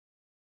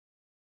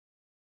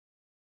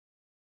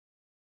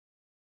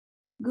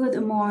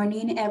Good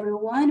morning,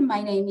 everyone.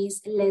 My name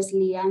is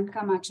Leslie Ann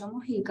Camacho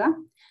Mojica.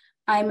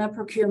 I'm a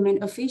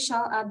procurement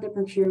official at the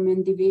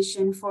Procurement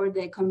Division for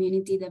the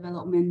Community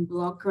Development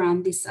Block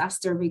Grant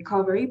Disaster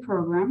Recovery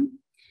Program.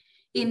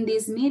 In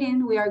this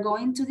meeting, we are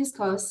going to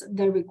discuss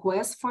the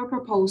request for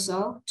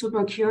proposal to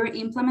procure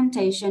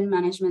implementation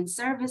management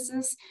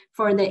services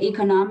for the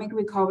economic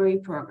recovery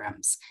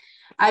programs.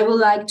 I would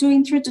like to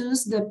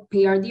introduce the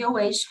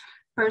PRDOH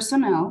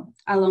personnel.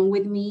 Along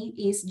with me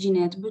is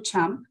Jeanette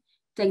Buchamp,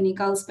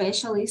 Technical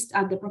Specialist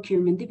at the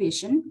Procurement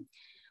Division,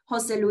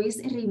 Jose Luis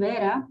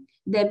Rivera,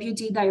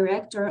 Deputy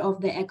Director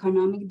of the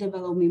Economic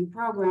Development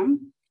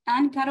Program,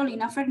 and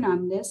Carolina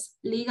Fernandez,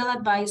 Legal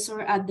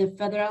Advisor at the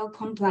Federal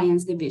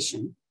Compliance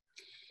Division.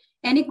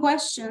 Any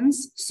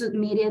questions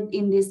submitted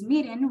in this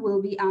meeting will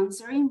be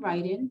answered in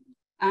writing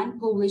and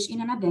published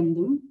in an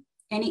addendum.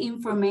 Any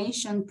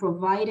information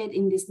provided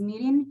in this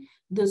meeting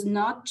does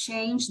not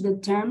change the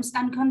terms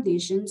and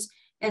conditions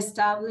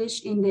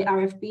established in the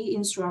RFP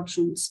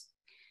instructions.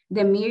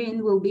 The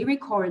meeting will be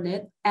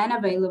recorded and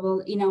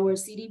available in our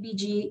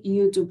CDBG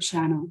YouTube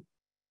channel.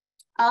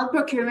 All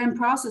procurement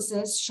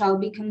processes shall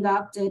be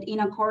conducted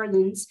in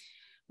accordance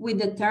with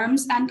the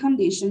terms and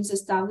conditions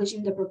established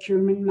in the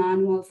procurement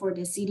manual for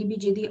the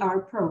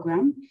CDBG-DR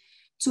program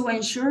to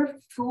ensure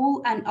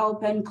full and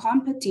open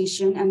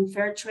competition and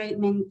fair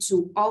treatment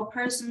to all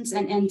persons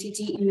and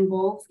entities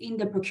involved in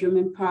the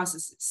procurement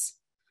processes.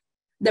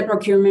 The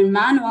procurement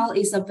manual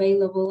is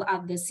available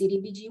at the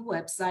CDBG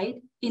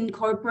website,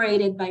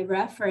 incorporated by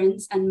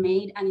reference and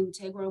made an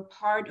integral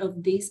part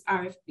of this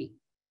RFP.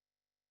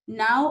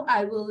 Now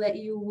I will let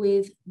you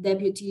with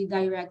Deputy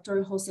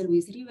Director Jose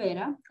Luis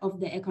Rivera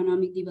of the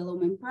Economic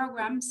Development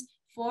Programs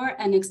for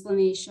an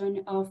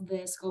explanation of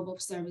the scope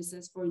of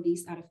services for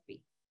this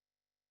RFP.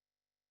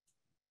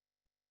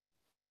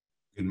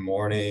 Good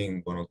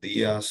morning, buenos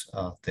dias.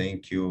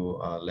 Thank you,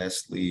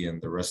 Leslie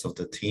and the rest of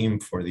the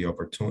team for the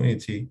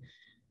opportunity.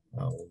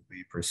 We'll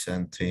be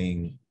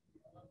presenting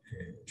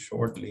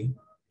shortly.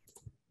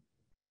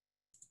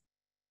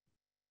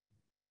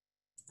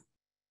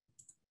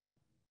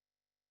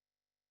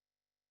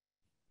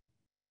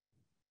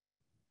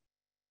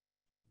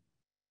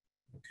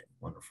 Okay,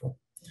 wonderful.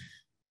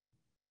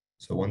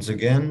 So once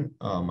again,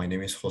 my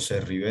name is Jose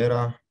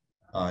Rivera.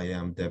 I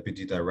am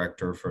Deputy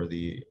Director for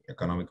the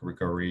Economic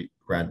Recovery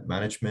Grant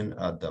Management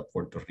at the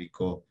Puerto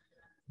Rico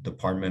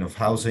Department of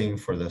Housing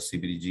for the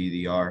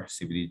CDBG-DR,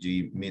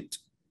 CDBG-MIT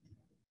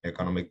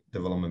Economic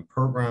Development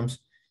Programs.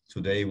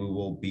 Today, we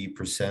will be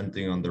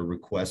presenting on the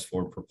request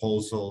for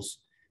proposals,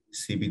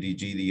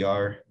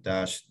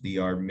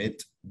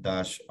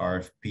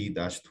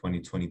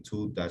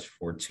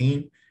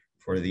 CDBG-DR-DRMIT-RFP-2022-14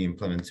 for the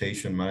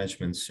implementation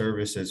management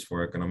services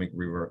for economic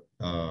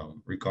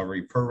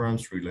recovery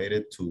programs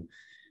related to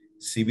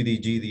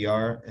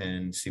CDBG-DR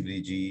and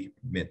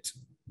CDBG-MIT.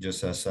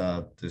 Just as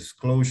a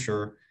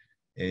disclosure,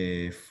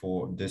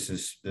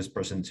 this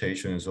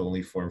presentation is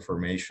only for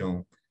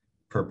informational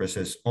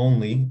purposes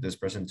only. This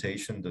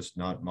presentation does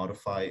not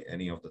modify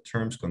any of the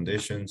terms,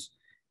 conditions,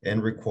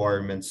 and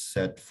requirements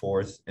set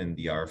forth in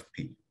the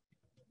RFP.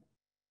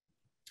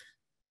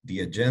 The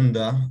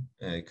agenda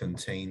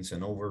contains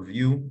an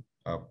overview,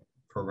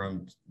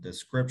 program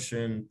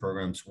description,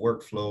 program's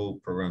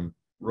workflow, program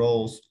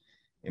roles,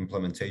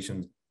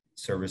 implementation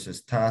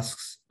services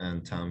tasks,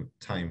 and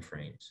time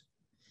frames.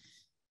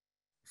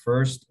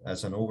 First,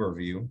 as an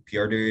overview,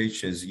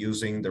 PRDOH is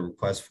using the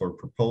request for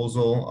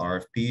proposal,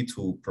 RFP,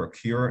 to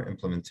procure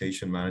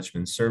implementation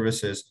management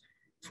services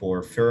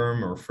for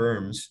firm or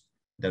firms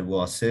that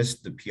will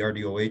assist the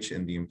PRDOH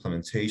in the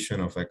implementation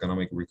of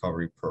economic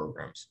recovery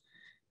programs.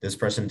 This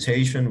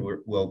presentation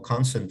will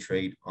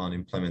concentrate on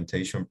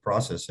implementation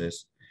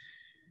processes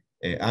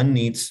and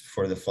needs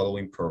for the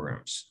following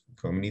programs: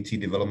 Community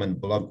Development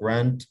Block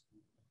Grant,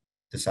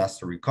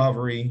 Disaster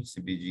Recovery,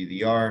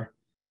 CDBG-DR,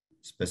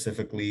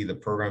 specifically the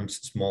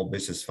program's Small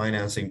Business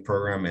Financing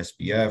Program,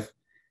 SBF,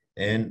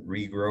 and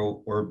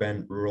REGROW,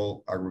 Urban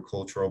Rural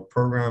Agricultural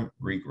Program,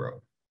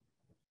 REGROW.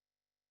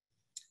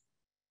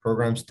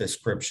 Programs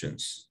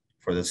descriptions.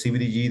 For the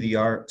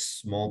CDBG-DR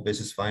Small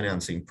Business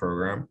Financing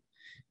Program,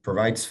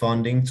 provides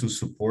funding to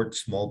support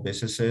small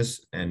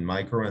businesses and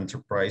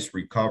micro-enterprise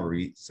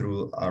recovery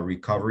through a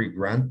recovery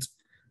grant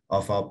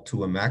of up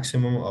to a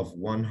maximum of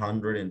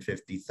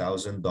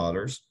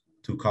 $150,000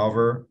 to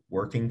cover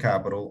working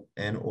capital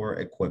and or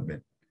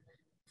equipment.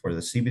 For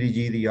the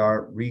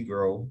CDBG-DR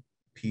REGROW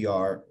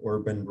PR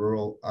Urban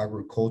Rural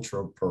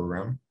Agricultural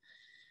Program,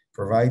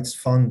 provides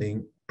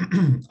funding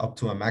up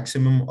to a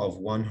maximum of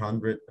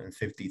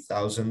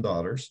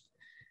 $150,000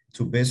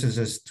 to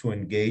businesses to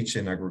engage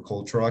in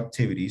agricultural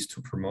activities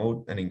to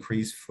promote and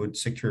increase food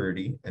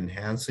security,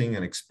 enhancing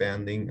and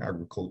expanding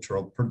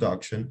agricultural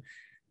production,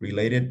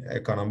 related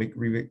economic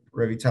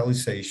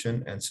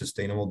revitalization, and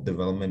sustainable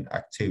development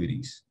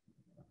activities.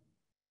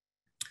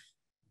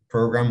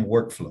 Program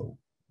workflow.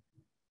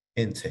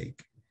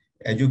 Intake.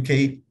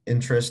 Educate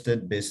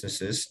interested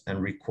businesses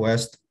and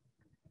request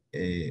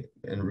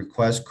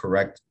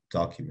correct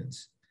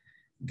documents.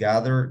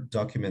 gather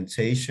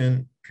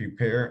documentation,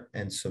 prepare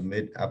and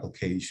submit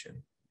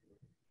application.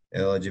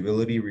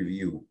 Eligibility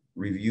review,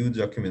 review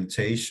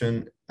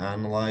documentation,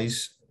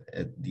 analyze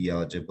the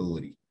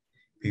eligibility.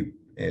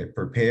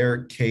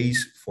 Prepare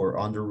case for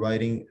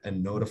underwriting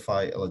and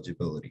notify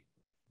eligibility.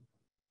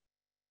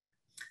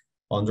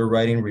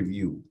 Underwriting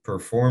review,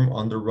 perform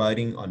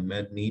underwriting on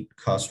med need,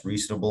 cost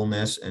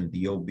reasonableness, and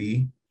DOB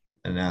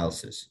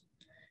analysis.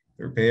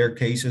 Prepare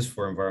cases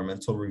for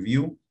environmental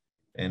review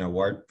and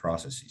award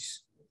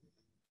processes.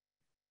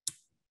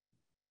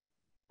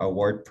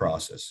 Award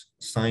process,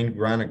 sign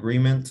grant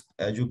agreement,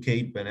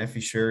 educate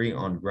beneficiary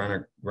on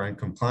grant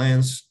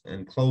compliance,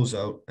 and close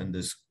out and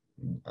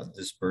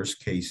disperse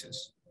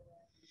cases.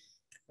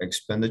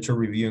 Expenditure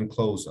review and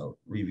closeout,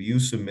 review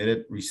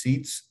submitted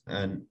receipts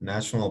and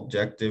national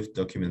objective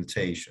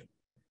documentation.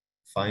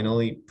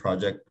 Finally,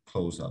 project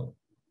closeout.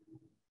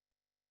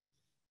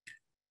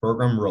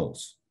 Program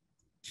roles,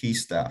 key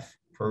staff,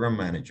 program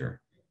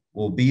manager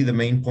will be the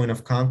main point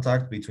of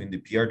contact between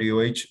the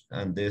PRDOH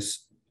and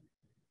this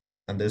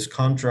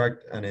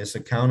contract and is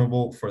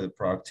accountable for the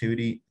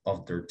productivity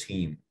of their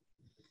team.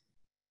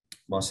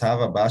 Must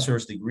have a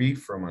bachelor's degree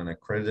from an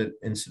accredited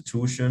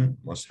institution,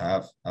 must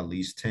have at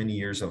least 10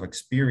 years of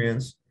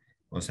experience,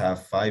 must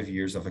have 5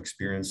 years of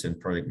experience in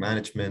project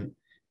management,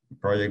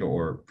 project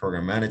or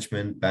program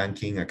management,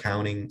 banking,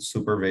 accounting,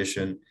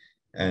 supervision,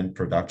 and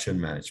production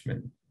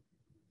management.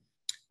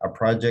 A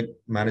project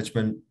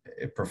management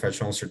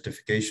professional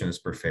certification is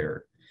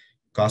preferred.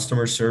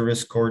 Customer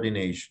service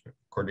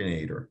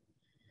coordinator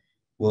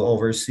will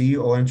oversee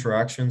all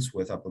interactions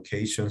with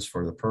applications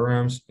for the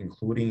programs,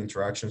 including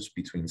interactions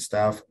between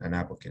staff and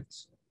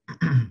applicants.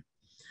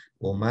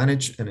 Will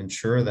manage and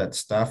ensure that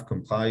staff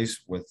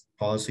complies with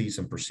policies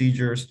and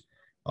procedures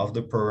of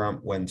the program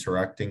when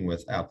interacting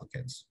with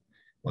applicants.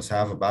 Must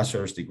have a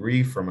bachelor's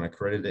degree from an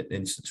accredited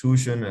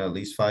institution and at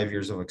least 5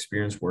 years of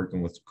experience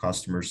working with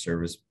customer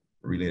service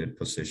related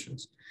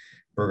positions.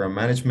 Program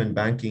management,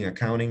 banking,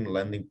 accounting,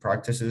 lending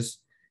practices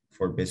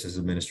for business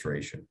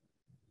administration.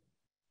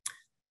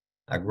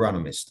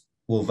 Agronomist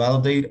will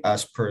validate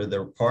as per the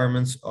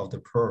requirements of the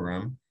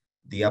program,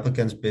 the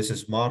applicant's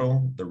business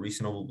model, the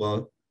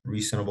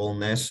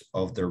reasonableness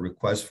of their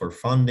request for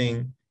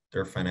funding,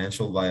 their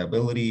financial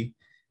viability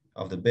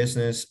of the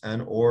business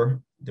and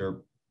or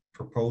their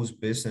proposed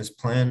business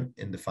plan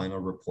in the final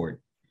report.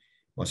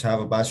 Must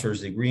have a bachelor's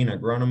degree in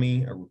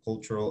agronomy,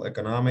 agricultural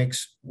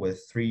economics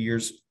with 3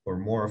 years or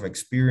more of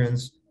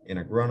experience in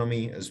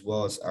agronomy, as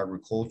well as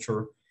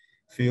agriculture,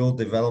 field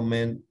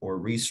development or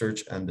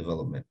research and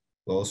development.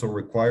 Will also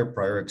require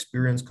prior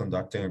experience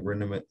conducting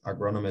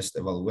agronomist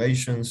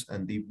evaluations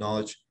and deep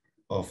knowledge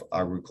of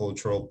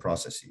agricultural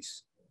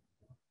processes.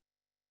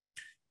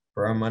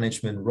 Program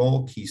management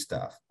role, key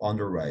staff,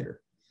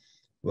 underwriter.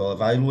 Will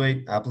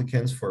evaluate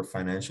applicants for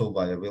financial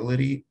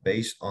viability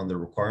based on the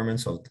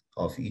requirements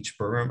of each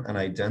program and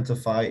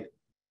identify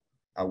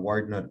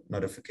award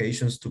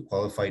notifications to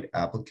qualified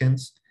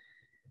applicants.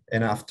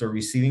 And after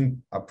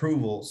receiving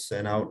approval,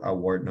 send out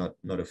award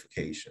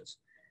notifications.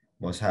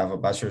 Must have a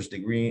bachelor's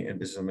degree in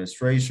business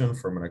administration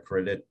from an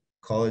accredited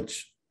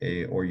college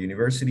or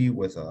university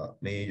with a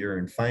major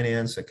in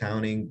finance,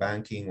 accounting,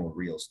 banking, or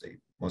real estate.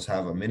 Must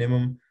have a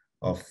minimum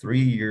of 3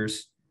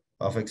 years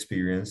of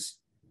experience.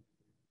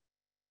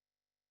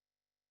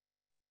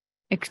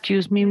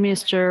 Excuse me,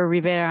 Mr.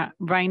 Rivera.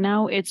 Right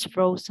now, it's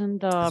frozen,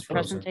 the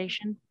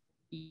presentation.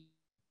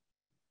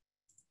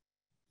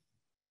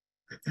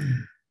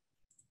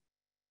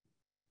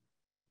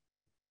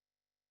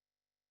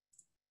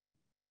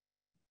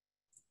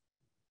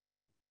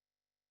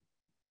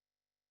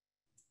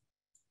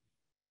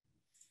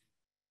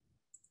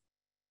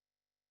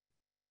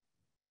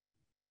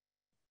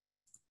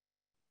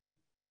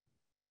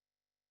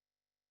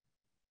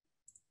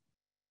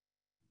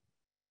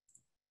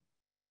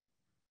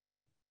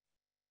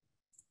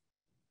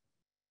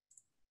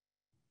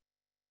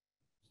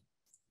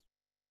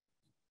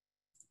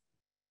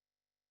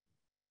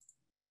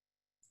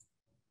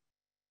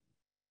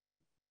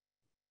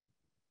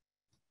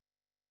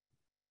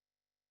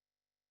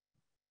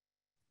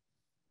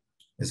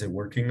 Is it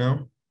working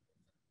now?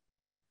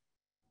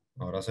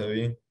 Ahora se ve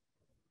bien.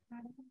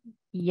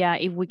 Yeah,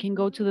 if we can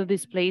go to the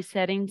display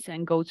settings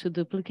and go to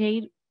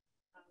duplicate.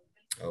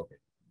 Okay,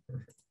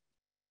 perfect.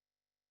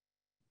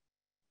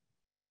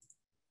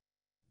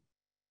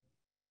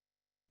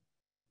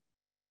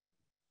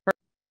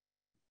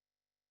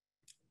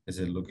 Is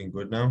it looking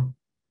good now?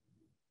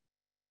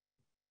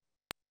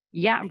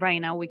 Yeah, right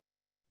now we.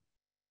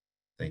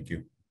 Thank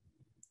you.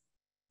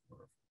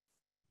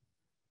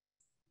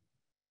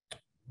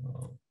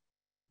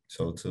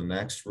 So to the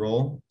next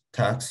role,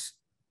 tax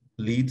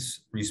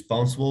leads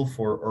responsible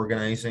for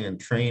organizing and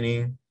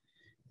training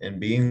and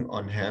being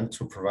on hand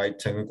to provide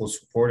technical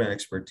support and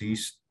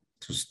expertise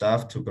to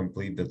staff to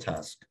complete the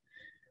task.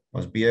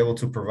 Must be able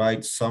to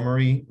provide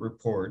summary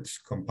reports,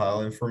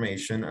 compile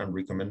information, and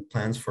recommend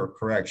plans for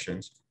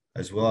corrections,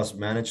 as well as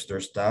manage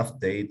their staff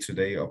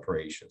day-to-day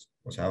operations.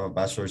 Must have a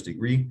bachelor's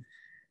degree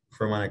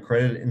from an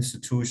accredited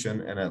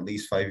institution and at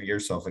least 5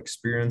 years of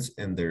experience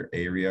in their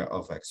area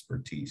of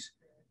expertise.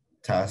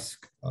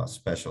 Task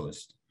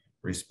specialist,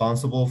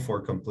 responsible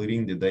for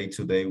completing the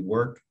day-to-day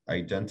work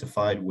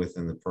identified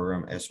within the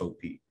program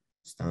SOP,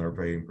 standard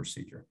operating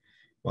procedure.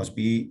 Must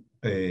be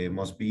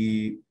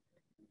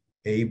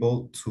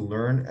able to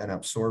learn and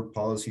absorb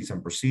policies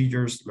and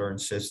procedures, learn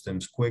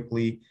systems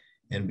quickly,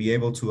 and be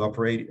able to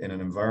operate in an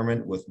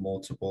environment with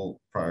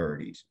multiple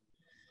priorities.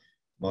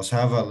 Must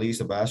have at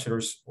least a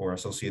bachelor's or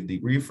associate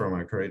degree from an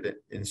accredited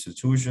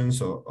institution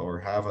or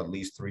have at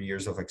least 3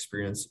 years of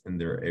experience in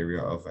their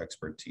area of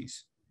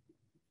expertise.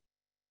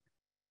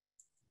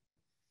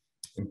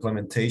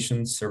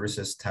 Implementation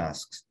services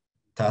tasks.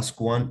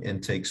 Task 1,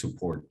 intake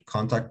support.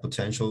 Contact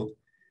potential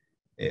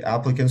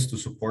applicants to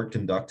support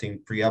conducting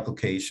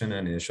pre-application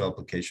and initial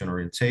application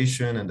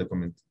orientation and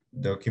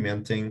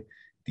documenting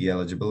the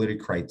eligibility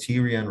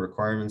criteria and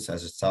requirements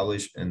as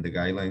established in the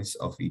guidelines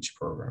of each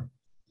program.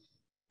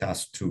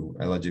 Task 2,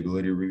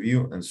 eligibility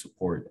review and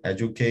support.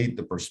 Educate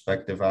the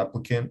prospective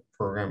applicant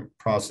program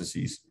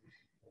processes.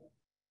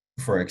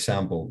 For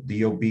example,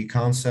 DOB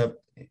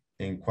concept,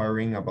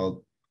 inquiring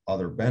about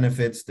other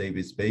benefits,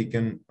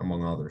 Davis-Bacon,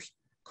 among others.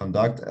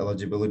 Conduct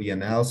eligibility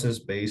analysis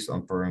based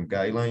on program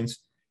guidelines.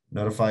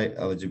 Notify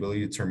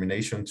eligibility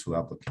determination to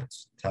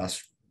applicants.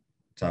 Task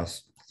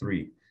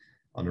 3,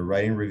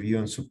 underwriting review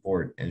and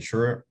support.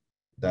 Ensure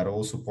that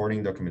all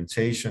supporting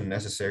documentation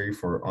necessary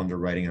for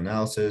underwriting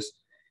analysis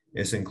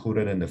is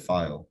included in the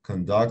file.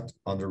 Conduct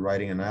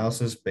underwriting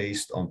analysis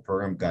based on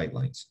program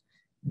guidelines.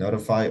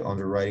 Notify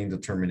underwriting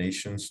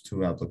determinations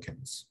to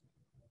applicants.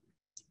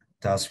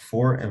 Task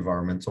 4,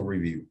 environmental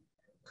review.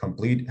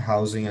 Complete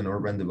Housing and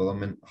Urban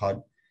Development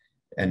HUD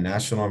and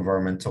National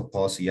Environmental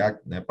Policy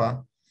Act,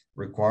 NEPA,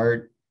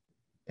 required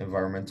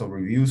environmental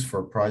reviews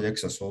for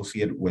projects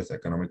associated with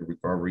economic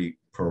recovery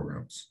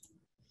programs.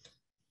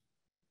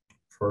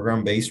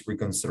 Program-based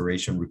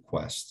reconsideration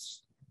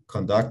requests.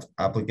 Conduct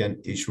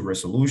applicant issue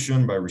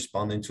resolution by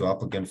responding to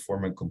applicant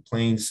formal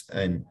complaints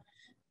and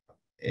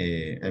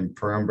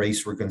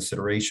program-based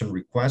reconsideration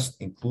requests,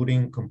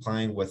 including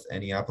complying with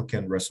any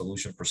applicant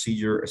resolution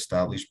procedure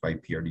established by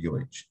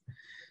PRDOH.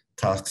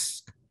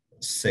 Task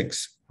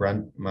 6,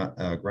 grant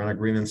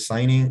agreement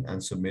signing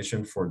and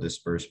submission for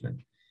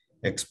disbursement.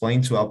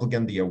 Explain to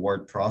applicant the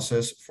award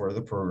process for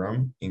the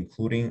program,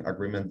 including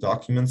agreement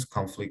documents,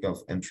 conflict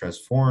of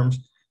interest forms,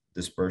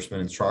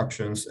 disbursement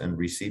instructions, and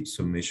receipt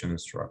submission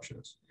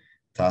instructions.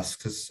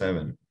 Task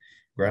 7,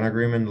 grant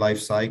agreement life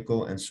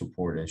cycle and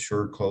support.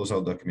 Ensure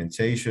closeout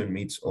documentation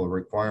meets all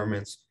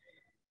requirements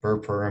per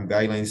program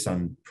guidelines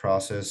and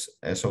process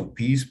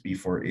SOPs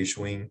before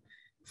issuing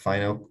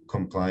final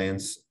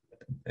compliance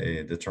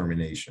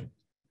determination.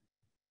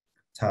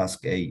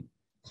 Task 8,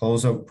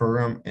 closeout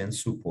program and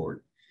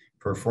support.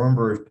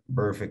 Perform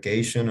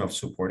verification of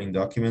supporting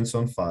documents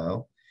on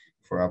file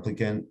for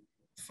applicant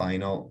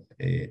final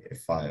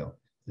file.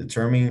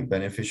 Determine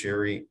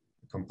beneficiary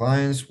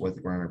compliance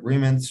with grant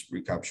agreements,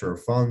 recapture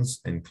of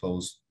funds, and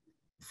close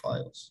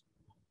files.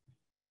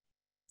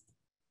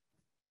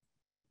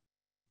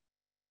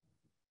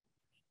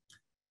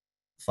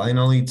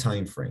 Finally,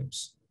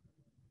 timeframes.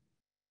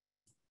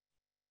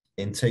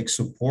 Intake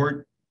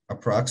support,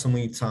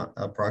 approximate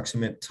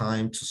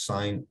time to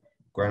sign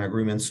grant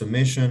agreement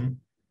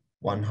submission,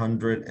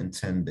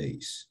 110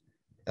 days.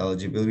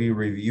 Eligibility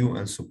review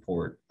and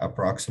support,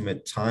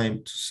 approximate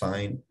time to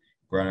sign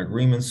grant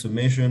agreement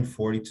submission,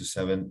 40 to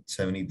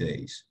 70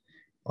 days.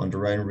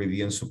 Underwriting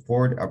review and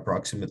support,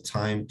 approximate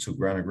time to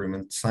grant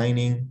agreement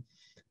signing,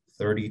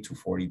 30 to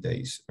 40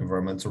 days.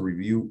 Environmental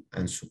review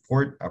and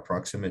support,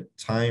 approximate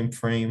time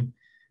frame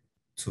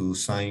to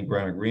sign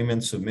grant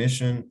agreement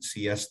submission,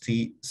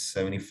 CST,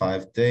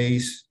 75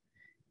 days.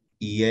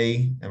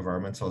 EA,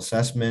 environmental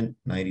assessment,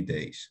 90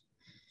 days.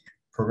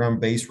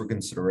 Program-based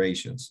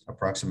reconsiderations,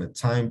 approximate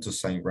time to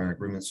sign grant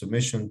agreement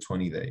submission,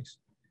 20 days.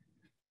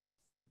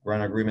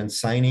 Grant agreement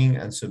signing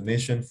and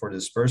submission for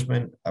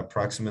disbursement,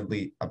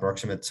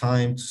 approximate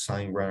time to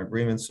sign grant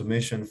agreement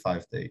submission,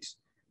 5 days.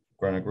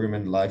 Grant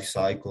agreement life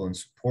cycle and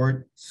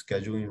support,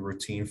 scheduling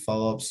routine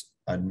follow-ups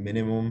at a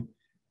minimum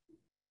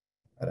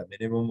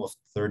of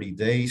 30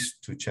 days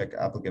to check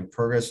applicant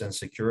progress and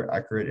secure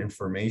accurate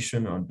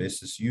information on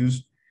business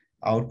use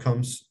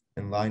outcomes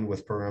in line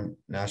with program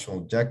national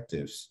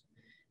objectives.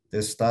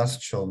 This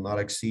task shall not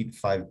exceed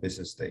 5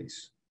 business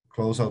days.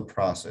 Closeout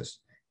process.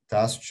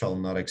 Task shall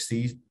not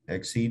exceed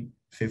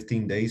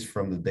 15 days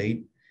from the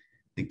date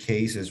the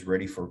case is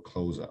ready for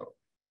closeout.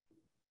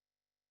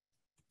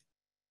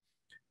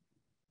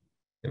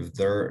 If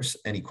there's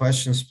any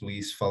questions,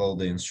 please follow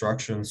the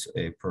instructions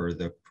per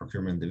the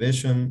procurement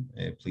division.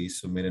 Please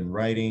submit in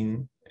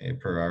writing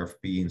per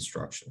RFP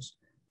instructions.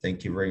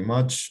 Thank you very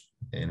much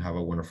and have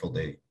a wonderful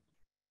day.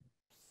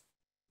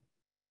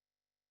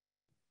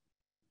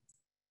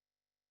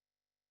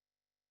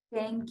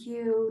 Thank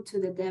you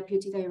to the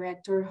Deputy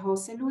Director,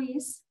 Jose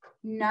Luis.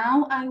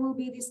 Now I will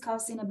be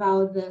discussing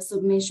about the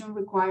submission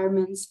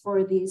requirements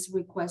for this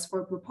request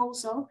for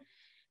proposal.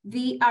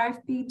 The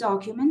RFP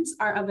documents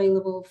are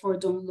available for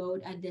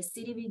download at the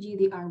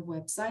CDBG-DR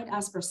website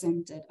as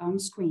presented on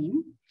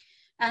screen.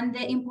 And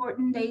the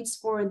important dates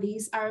for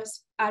these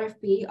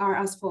RFP are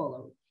as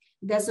follows.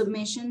 The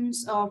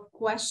submissions of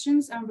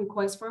questions and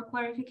requests for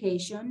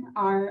clarification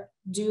are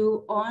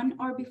due on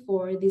or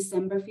before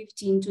December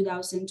 15,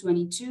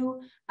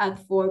 2022 at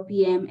 4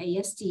 p.m.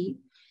 AST.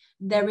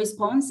 The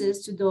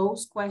responses to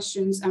those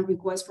questions and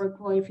requests for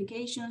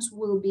clarifications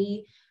will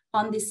be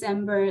on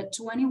December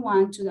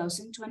 21,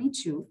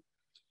 2022.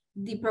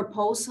 The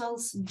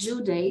proposals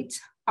due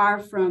date are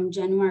from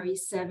January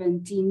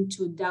 17,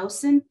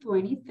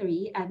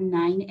 2023 at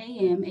 9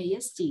 a.m.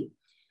 AST.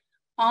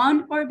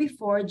 On or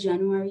before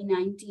January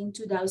 19,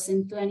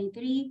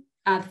 2023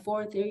 at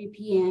 4:30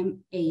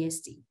 p.m.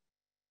 AST.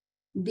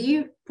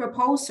 The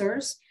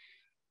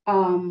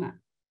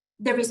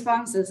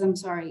responses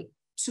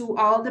to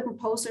all the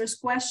proposers'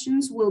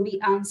 questions will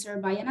be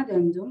answered by an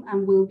addendum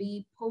and will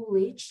be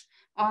published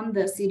on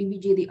the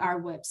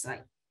CDBG-DR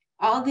website.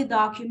 All the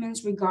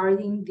documents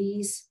regarding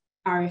this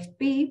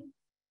RFP,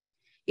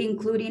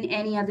 including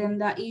any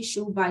addenda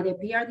issued by the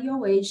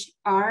PRDOH,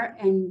 are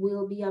and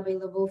will be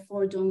available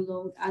for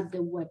download at the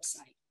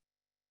website.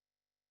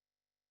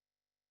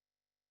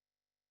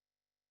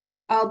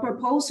 All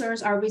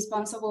proposers are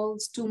responsible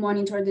to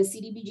monitor the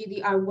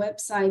CDBG-DR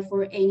website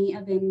for any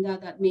addenda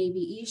that may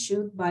be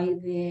issued by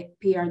the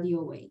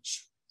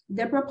PRDOH.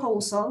 The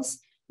proposals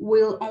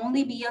will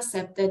only be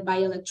accepted by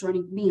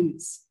electronic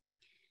means.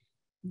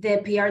 The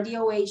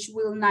PRDOH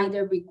will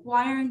neither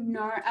require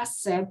nor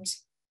accept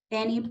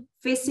any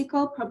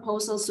physical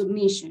proposal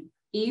submission.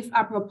 If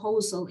a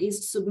proposal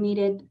is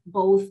submitted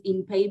both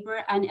in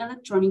paper and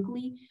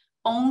electronically,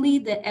 only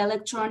the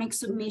electronic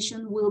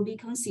submission will be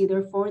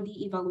considered for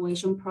the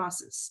evaluation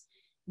process.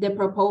 The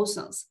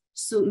proposals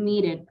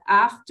submitted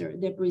after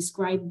the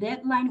prescribed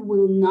deadline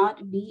will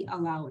not be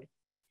allowed.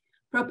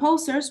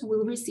 Proposers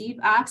will receive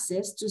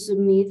access to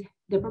submit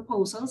the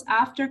proposals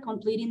after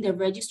completing the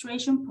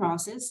registration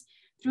process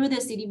through the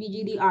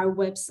CDBG-DR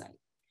website.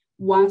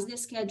 Once the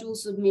scheduled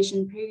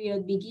submission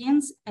period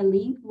begins, a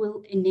link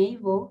will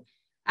enable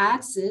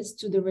access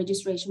to the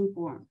registration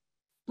form.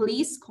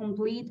 Please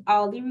complete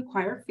all the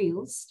required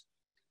fields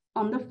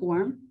on the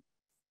form.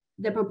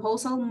 The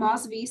proposal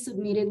must be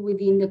submitted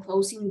within the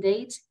closing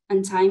date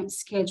and time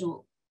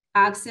schedule.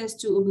 Access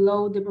to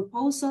upload the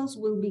proposals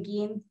will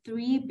begin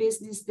 3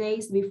 business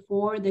days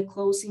before the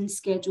closing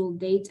scheduled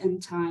date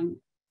and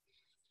time.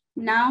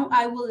 Now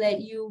I will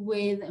let you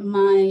with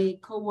my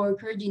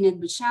coworker, Jeanette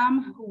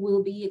Boucham, who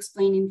will be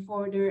explaining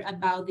further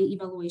about the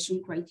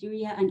evaluation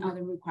criteria and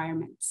other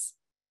requirements.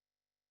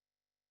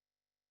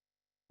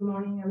 Good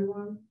morning,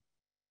 everyone.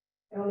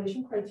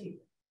 Evaluation criteria.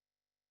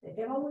 The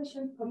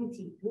evaluation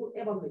committee will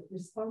evaluate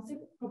responsive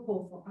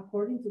proposal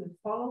according to the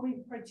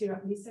following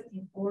criteria listed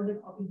in order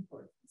of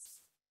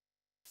importance: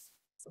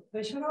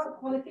 professional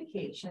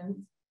qualifications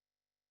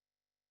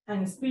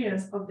and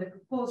experience of the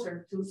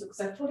proposer to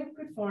successfully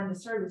perform the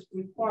service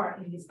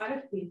required in this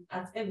RFP,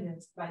 as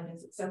evidenced by the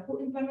successful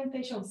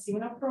implementation of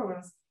similar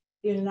programs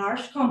in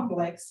large,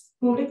 complex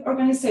public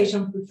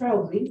organizations,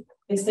 preferably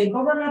state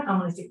government and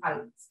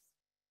municipalities.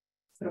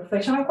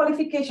 Professional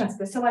qualification,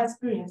 specialized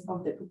experience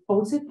of the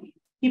proposed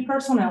key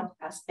personnel,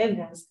 as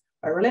evidenced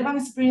by relevant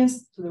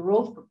experience to the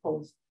roles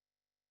proposed.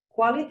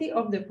 Quality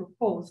of the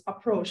proposed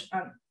approach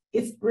and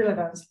its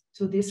relevance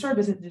to the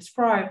services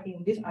described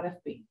in this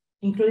RFP,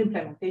 including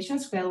implementation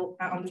schedule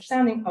and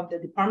understanding of the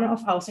Department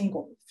of Housing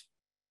goals.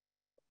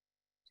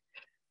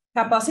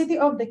 Capacity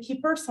of the key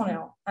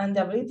personnel and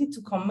the ability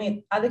to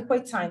commit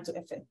adequate time to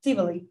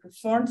effectively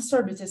perform the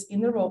services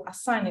in the role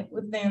assigned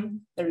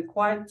within the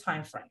required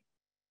time frame.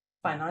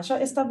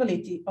 Financial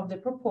stability of the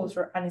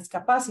proposer and its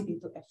capacity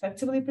to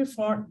effectively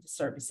perform the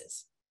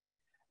services.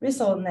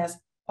 Resultness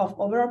of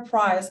overall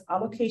price,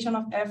 allocation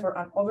of effort,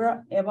 and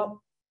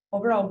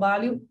overall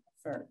value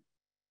offered.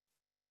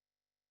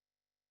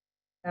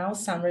 Now,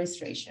 SAM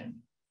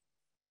registration.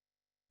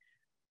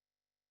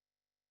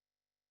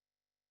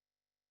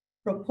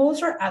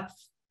 Proposer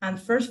and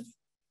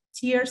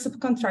first-tier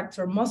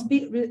subcontractor must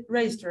be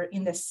registered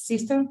in the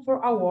System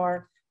for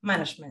Award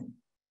Management,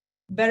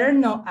 better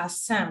known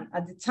as SAM,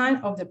 at the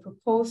time of the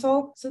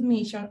proposal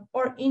submission,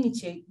 or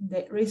initiate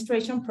the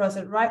registration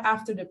process right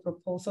after the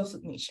proposal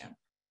submission.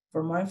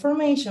 For more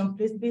information,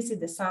 please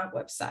visit the SAM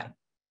website.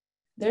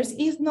 There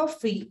is no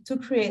fee to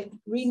create,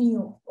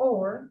 renew,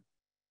 or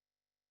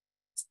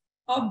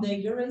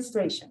update your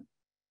registration.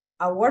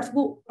 Awards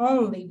will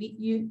only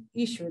be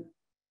issued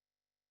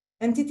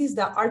entities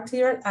that are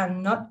cleared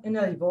and not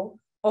ineligible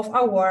of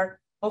award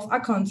of a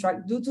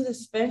contract due to the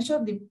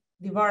suspension,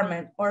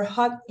 debarment, or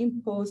HUD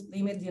imposed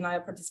limit denial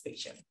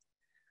participation.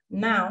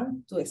 Now,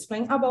 to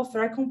explain about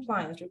fair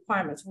compliance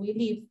requirements, we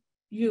leave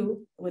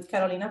you with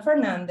Carolina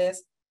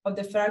Fernandez of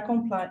the Fair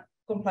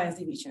Compliance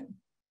Division.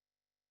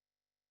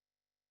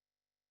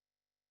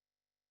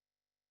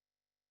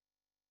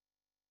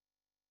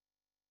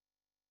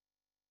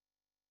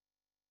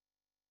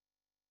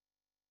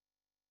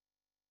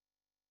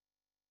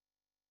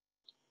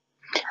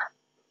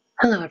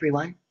 Hello,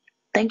 everyone.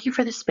 Thank you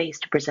for the space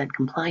to present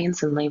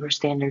compliance and labor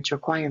standards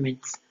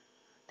requirements.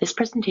 This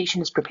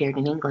presentation is prepared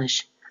in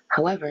English.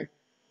 However,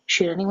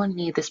 should anyone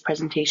need this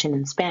presentation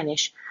in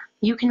Spanish,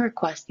 you can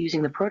request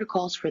using the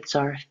protocols for this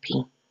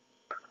RFP.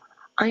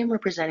 I am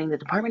representing the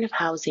Department of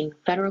Housing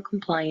Federal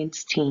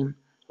Compliance team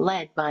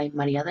led by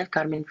Maria del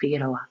Carmen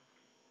Figueroa.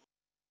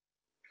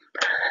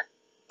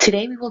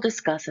 Today we will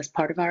discuss as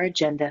part of our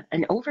agenda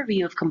an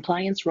overview of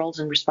compliance roles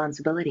and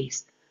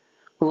responsibilities.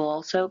 We will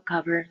also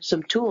cover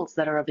some tools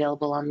that are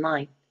available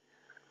online.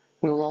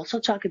 We will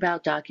also talk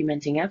about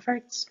documenting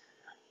efforts,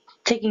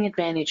 taking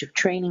advantage of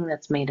training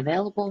that's made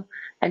available,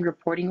 and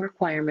reporting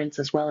requirements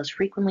as well as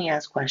frequently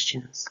asked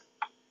questions.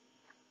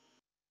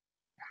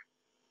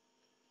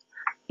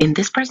 In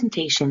this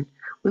presentation,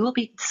 we will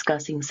be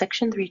discussing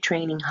Section 3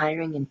 training,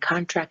 hiring, and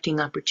contracting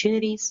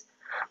opportunities,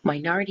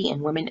 minority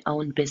and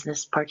women-owned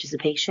business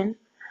participation,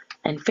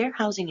 and fair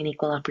housing and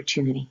equal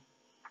opportunity.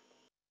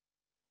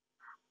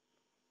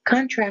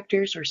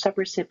 Contractors or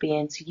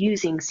subrecipients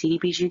using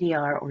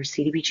CDBG-DR or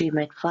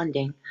CDBG-MIT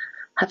funding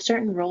have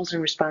certain roles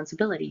and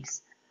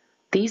responsibilities.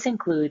 These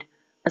include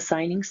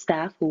assigning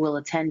staff who will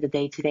attend the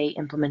day-to-day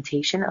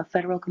implementation of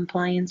federal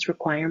compliance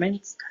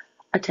requirements,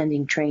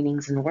 attending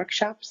trainings and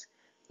workshops,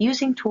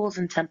 using tools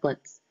and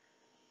templates,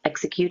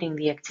 executing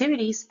the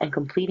activities, and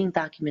completing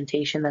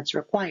documentation that's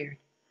required.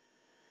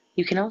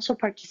 You can also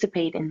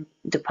participate in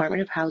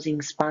Department of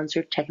Housing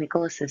sponsored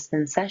technical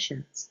assistance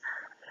sessions.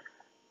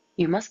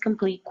 You must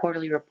complete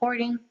quarterly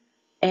reporting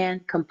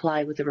and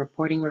comply with the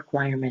reporting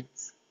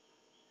requirements.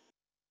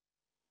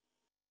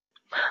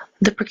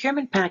 The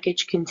procurement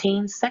package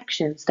contains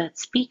sections that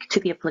speak to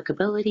the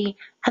applicability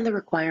and the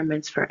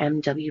requirements for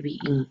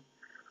MWBE.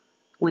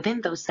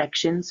 Within those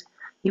sections,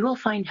 you will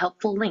find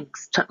helpful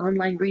links to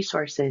online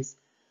resources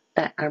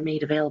that are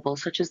made available,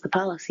 such as the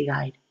policy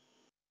guide.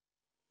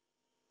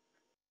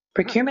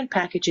 Procurement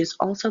packages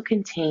also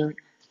contain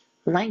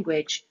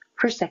language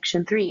for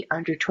Section 3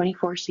 under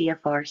 24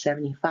 CFR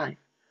 75.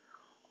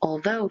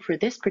 Although for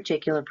this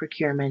particular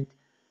procurement,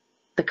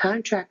 the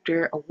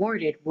contractor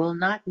awarded will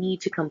not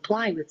need to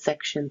comply with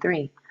Section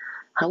 3.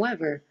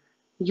 However,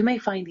 you may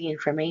find the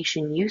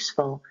information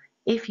useful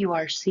if you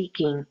are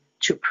seeking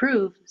to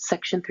prove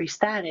Section 3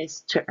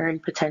 status to earn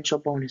potential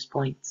bonus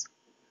points.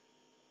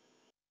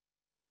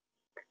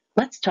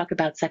 Let's talk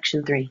about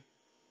Section 3.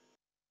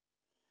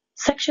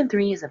 Section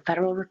 3 is a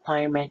federal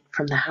requirement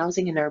from the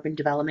Housing and Urban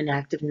Development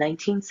Act of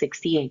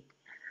 1968.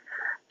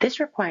 This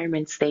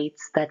requirement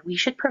states that we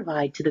should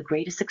provide to the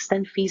greatest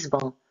extent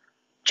feasible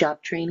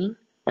job training,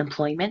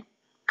 employment,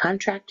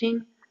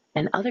 contracting,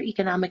 and other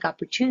economic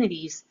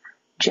opportunities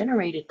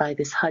generated by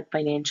this HUD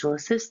financial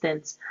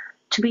assistance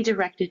to be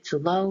directed to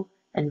low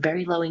and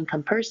very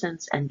low-income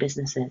persons and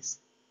businesses.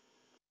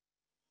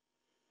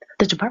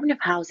 The Department of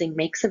Housing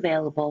makes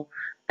available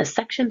a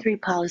Section 3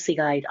 policy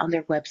guide on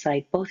their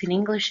website, both in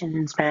English and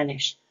in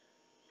Spanish.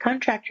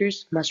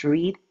 Contractors must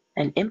read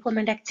and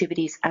implement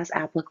activities as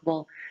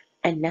applicable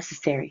and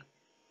necessary.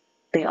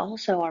 They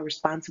also are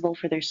responsible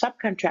for their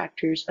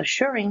subcontractors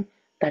assuring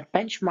that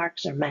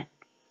benchmarks are met.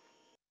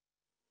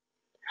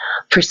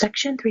 For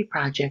Section 3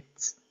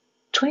 projects,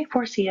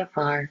 24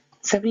 CFR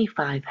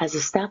 75 has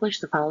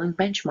established the following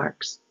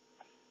benchmarks.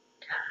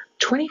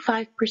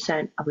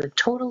 25% of the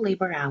total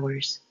labor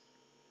hours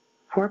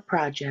for a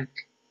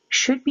project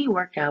should be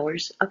work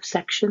hours of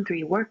Section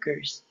 3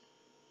 workers.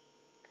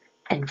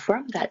 And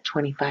from that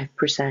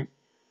 25%,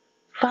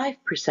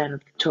 5% of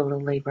the total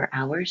labor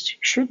hours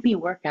should be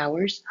work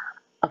hours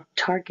of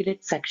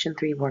targeted Section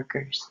 3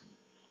 workers.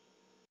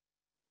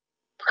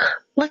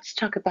 Let's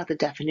talk about the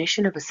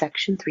definition of a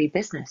Section 3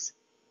 business.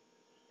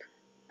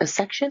 A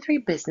Section 3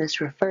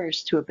 business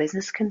refers to a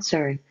business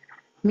concern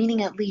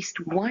meeting at least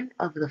one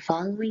of the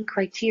following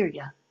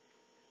criteria,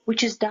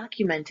 which is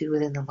documented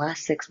within the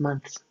last 6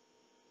 months.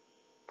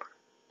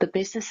 The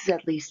business is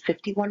at least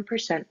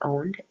 51%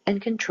 owned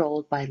and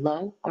controlled by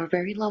low or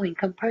very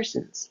low-income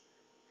persons.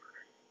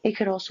 It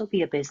could also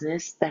be a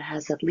business that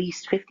has at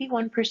least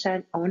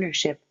 51%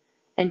 ownership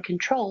and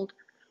controlled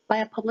by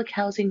a public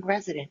housing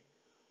resident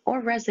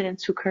or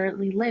residents who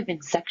currently live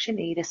in Section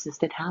 8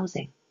 assisted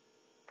housing.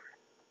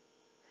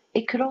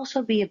 It could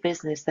also be a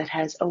business that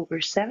has over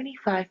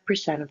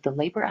 75% of the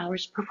labor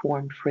hours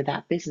performed for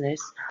that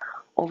business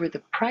over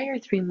the prior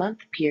 3-month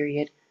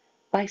period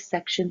by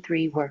Section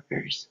 3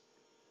 workers.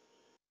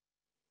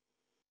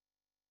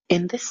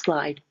 In this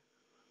slide,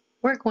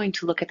 we're going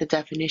to look at the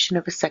definition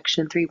of a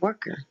Section 3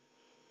 worker.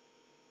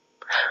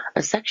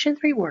 A Section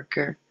 3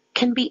 worker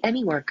can be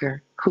any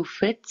worker who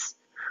fits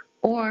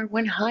or,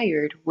 when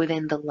hired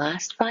within the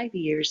last 5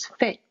 years,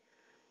 fit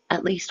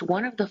at least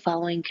one of the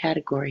following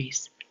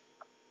categories.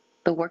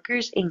 The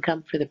worker's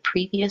income for the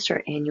previous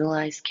or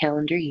annualized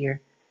calendar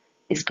year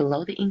is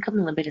below the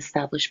income limit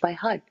established by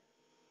HUD.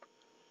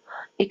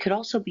 It could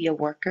also be a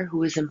worker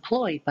who is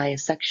employed by a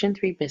Section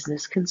 3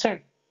 business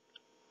concern.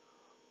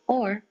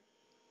 Or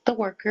the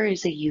worker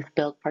is a youth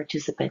build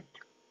participant.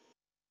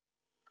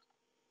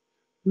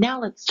 Now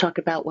let's talk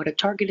about what a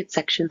targeted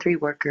Section 3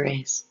 worker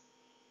is.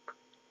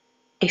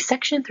 A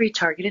Section 3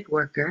 targeted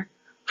worker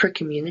for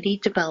community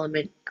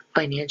development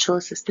financial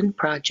assistance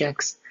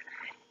projects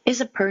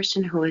is a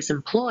person who is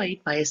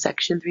employed by a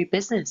Section 3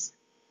 business.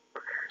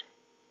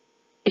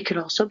 It could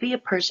also be a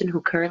person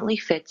who currently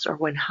fits or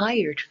when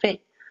hired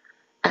fit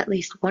at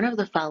least one of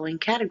the following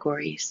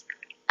categories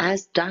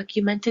as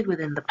documented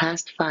within the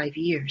past 5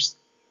 years.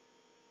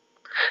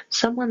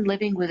 Someone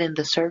living within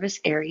the service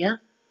area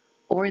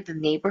or the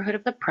neighborhood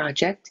of the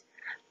project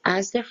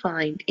as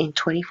defined in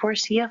 24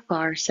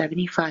 CFR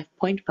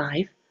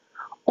 75.5,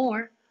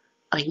 or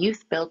a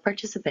youth build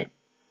participant.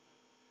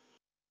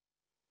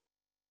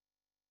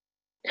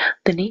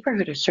 The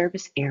neighborhood or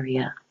service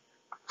area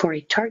for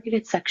a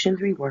targeted Section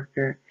 3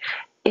 worker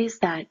is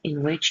that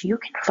in which you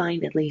can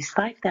find at least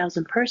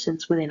 5,000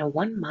 persons within a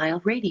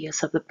 1-mile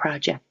radius of the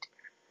project.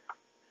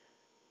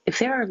 If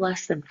there are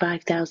less than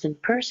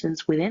 5,000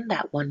 persons within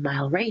that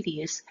 1-mile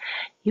radius,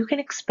 you can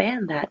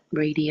expand that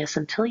radius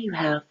until you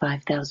have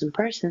 5,000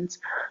 persons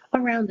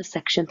around the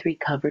Section 3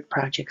 covered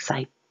project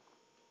site.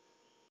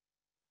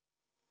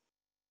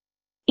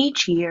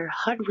 Each year,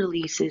 HUD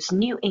releases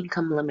new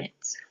income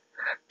limits.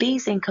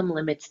 These income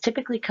limits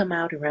typically come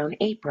out around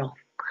April.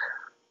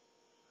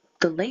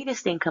 The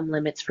latest income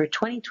limits for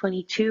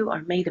 2022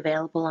 are made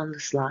available on the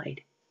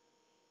slide.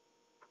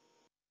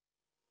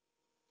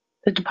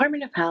 The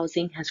Department of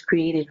Housing has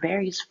created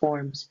various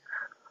forms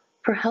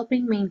for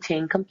helping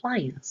maintain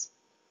compliance.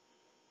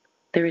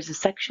 There is a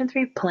Section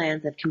 3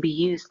 plan that can be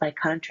used by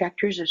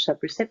contractors or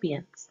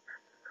subrecipients.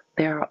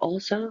 There are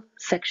also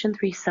Section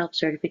 3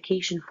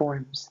 self-certification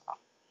forms.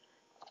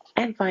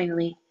 And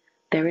finally,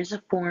 there is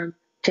a form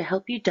to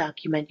help you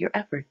document your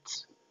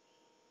efforts.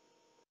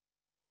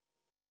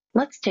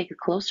 Let's take a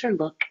closer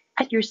look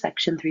at your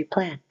Section 3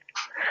 plan.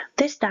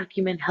 This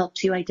document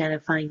helps you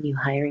identify new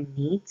hiring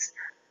needs,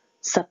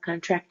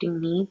 subcontracting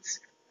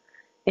needs.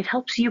 It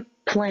helps you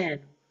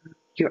plan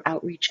your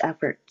outreach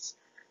efforts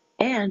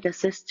and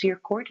assists your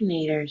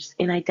coordinators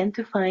in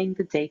identifying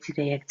the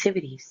day-to-day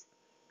activities.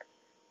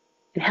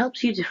 It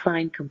helps you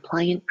define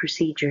compliant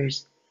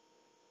procedures,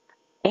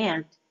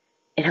 and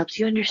it helps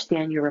you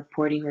understand your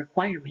reporting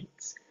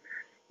requirements.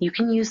 You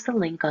can use the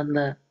link on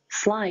the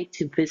slide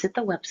to visit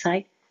the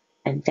website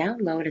and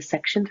download a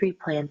Section 3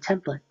 plan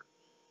template.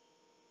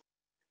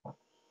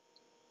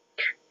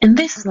 In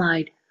this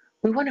slide,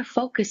 we want to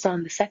focus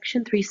on the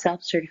Section 3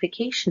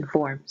 self-certification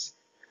forms.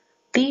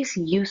 These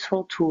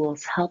useful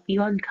tools help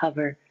you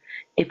uncover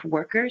if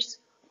workers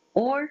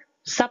or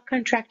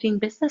subcontracting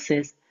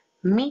businesses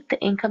meet the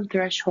income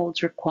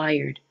thresholds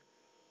required.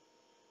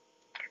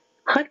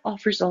 HUD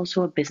offers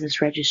also a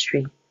business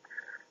registry.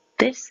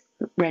 This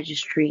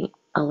registry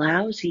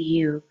allows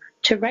you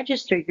to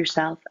register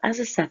yourself as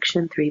a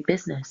Section 3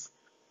 business.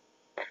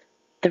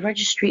 The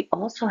registry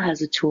also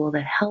has a tool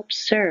that helps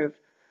serve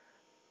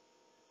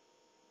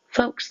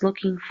folks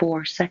looking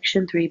for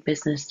Section 3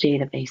 business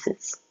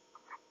databases.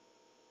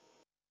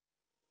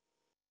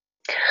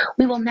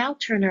 We will now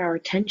turn our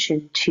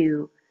attention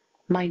to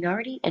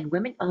minority and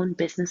women-owned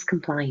business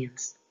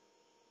compliance.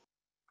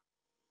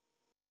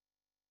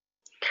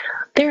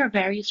 There are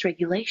various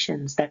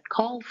regulations that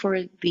call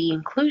for the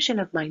inclusion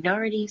of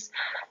minorities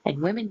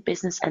and women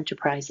business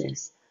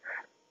enterprises.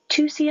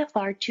 2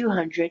 CFR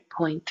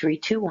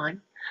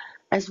 200.321,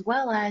 as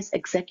well as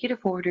Executive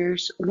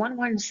Orders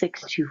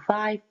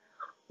 11625,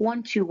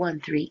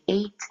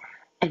 12138,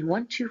 and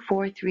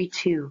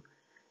 12432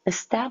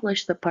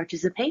 establish the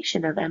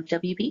participation of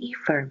MWBE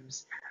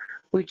firms,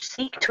 which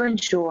seek to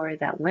ensure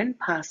that when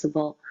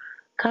possible,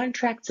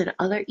 contracts and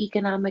other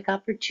economic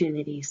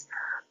opportunities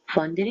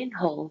funded in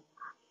whole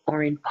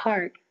or in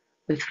part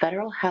with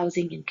federal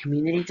housing and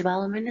community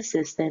development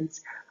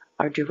assistance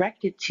are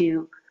directed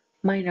to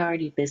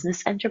minority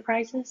business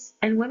enterprises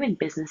and women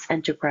business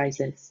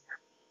enterprises.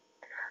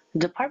 The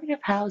Department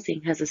of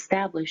Housing has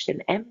established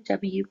an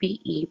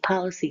MWBE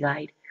policy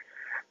guide.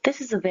 This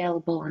is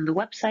available on the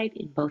website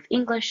in both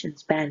English and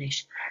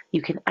Spanish.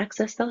 You can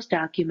access those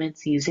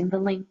documents using the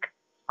link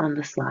on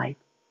the slide.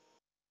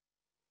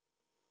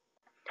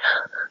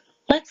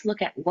 Let's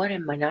look at what a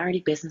minority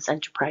business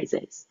enterprise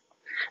is.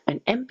 An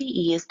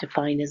MBE is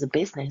defined as a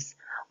business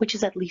which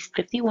is at least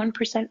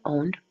 51%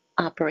 owned,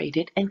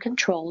 operated, and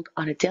controlled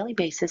on a daily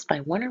basis by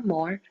one or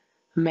more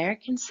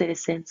American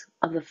citizens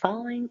of the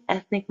following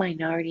ethnic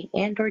minority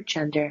and/or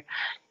gender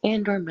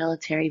and/or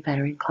military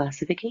veteran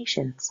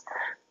classifications: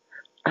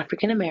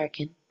 African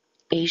American,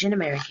 Asian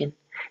American,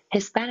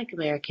 Hispanic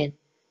American,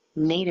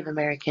 Native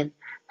American,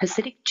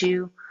 Hasidic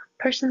Jew,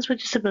 persons with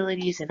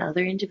disabilities, and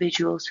other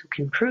individuals who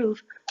can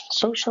prove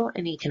social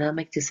and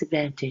economic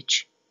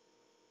disadvantage.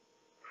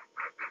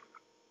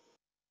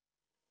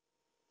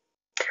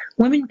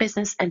 Women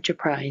business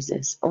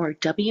enterprises, or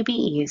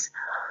WBEs,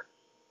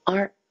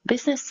 are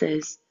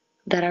businesses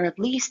that are at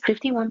least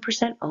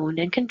 51% owned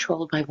and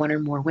controlled by one or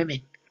more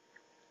women.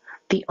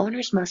 The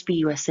owners must be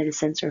U.S.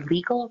 citizens or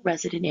legal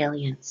resident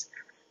aliens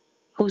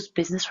whose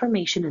business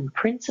formation and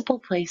principal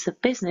place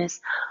of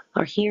business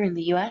are here in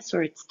the U.S.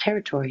 or its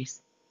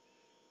territories,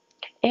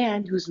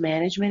 and whose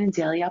management and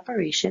daily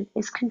operation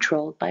is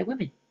controlled by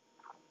women.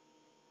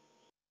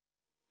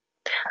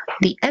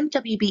 The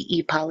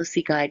MWBE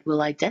Policy Guide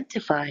will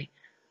identify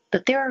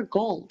that there are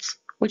goals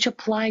which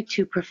apply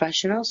to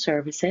professional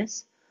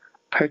services,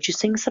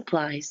 purchasing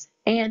supplies,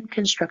 and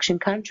construction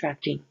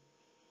contracting.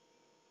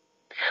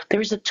 There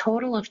is a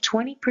total of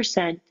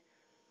 20%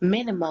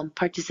 minimum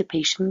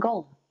participation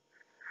goal.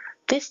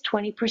 This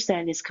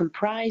 20% is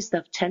comprised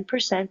of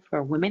 10%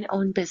 for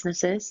women-owned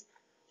businesses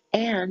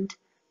and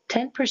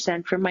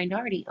 10% for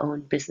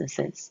minority-owned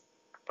businesses.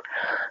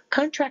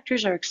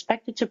 Contractors are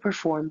expected to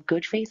perform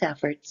good faith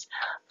efforts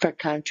for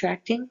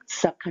contracting,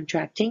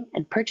 subcontracting,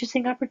 and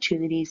purchasing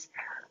opportunities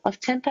of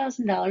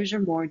 $10,000 or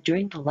more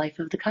during the life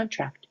of the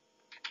contract.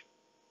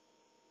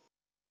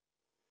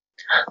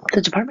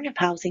 The Department of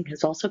Housing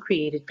has also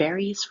created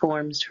various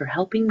forms for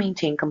helping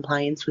maintain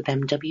compliance with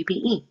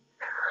MWBE.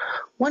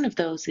 One of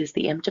those is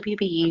the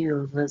MWBE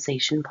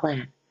Utilization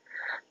Plan.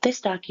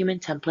 This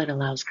document template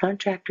allows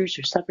contractors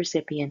or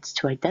subrecipients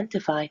to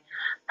identify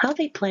how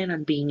they plan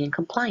on being in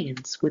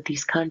compliance with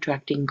these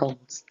contracting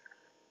goals.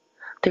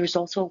 There is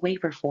also a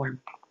waiver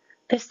form.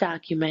 This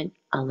document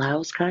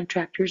allows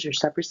contractors or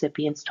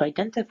subrecipients to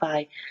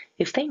identify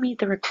if they meet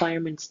the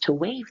requirements to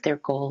waive their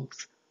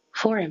goals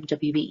for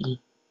MWBE.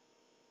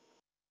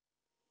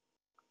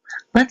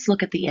 Let's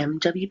look at the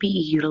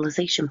MWBE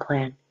Utilization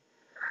Plan.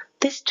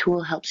 This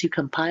tool helps you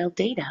compile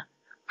data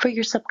for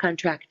your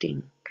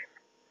subcontracting.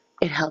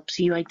 It helps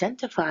you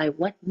identify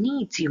what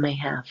needs you may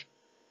have.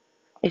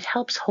 It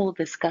helps hold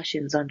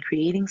discussions on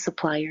creating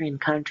supplier and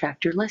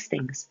contractor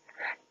listings,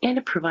 and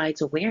it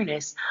provides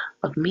awareness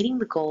of meeting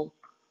the goal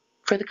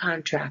for the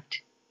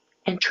contract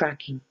and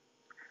tracking.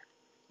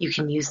 You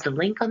can use the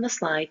link on the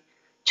slide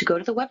to go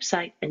to the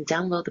website and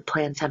download the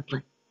plan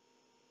template.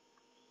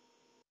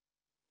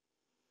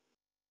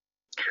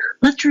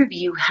 Let's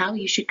review how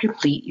you should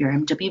complete your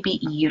MWBE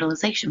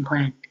Utilization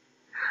Plan.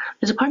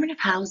 The Department of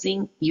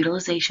Housing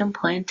Utilization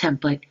Plan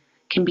template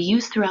can be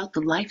used throughout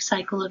the life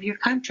cycle of your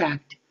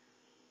contract.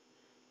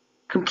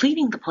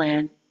 Completing the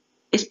plan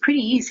is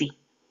pretty easy.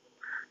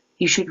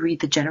 You should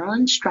read the general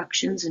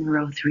instructions in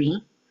row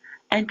 3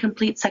 and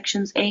complete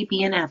sections A,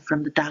 B, and F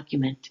from the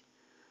document.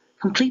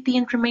 Complete the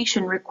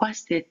information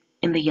requested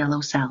in the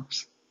yellow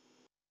cells.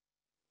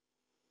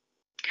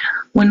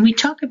 When we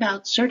talk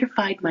about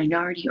certified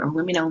minority or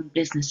women-owned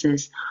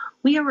businesses,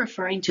 we are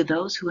referring to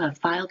those who have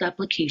filed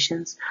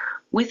applications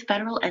with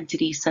federal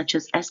entities such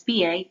as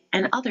SBA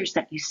and others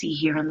that you see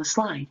here on the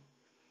slide.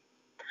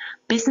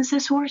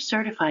 Businesses who are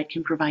certified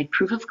can provide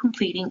proof of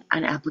completing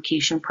an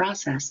application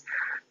process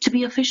to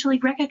be officially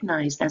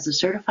recognized as a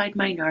certified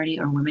minority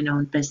or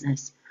women-owned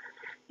business.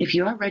 If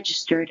you are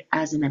registered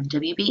as an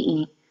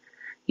MWBE,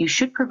 you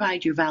should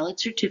provide your valid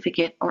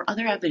certificate or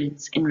other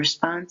evidence in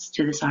response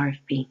to this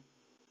RFP.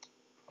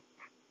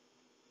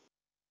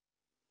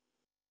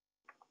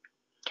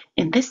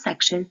 In this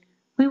section,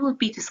 we will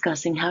be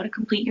discussing how to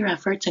complete your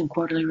efforts and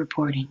quarterly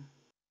reporting.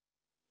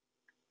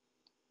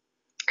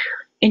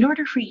 In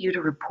order for you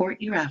to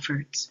report your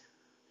efforts,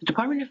 the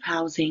Department of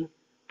Housing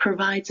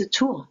provides a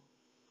tool.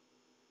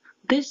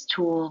 This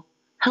tool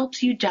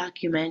helps you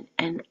document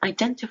and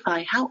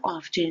identify how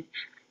often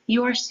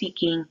you are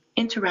seeking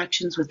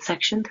interactions with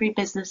Section 3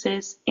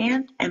 businesses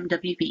and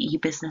MWBE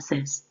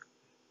businesses.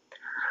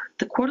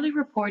 The quarterly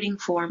reporting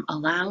form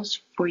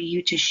allows for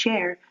you to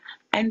share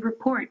and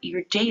report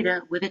your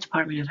data with the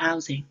Department of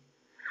Housing.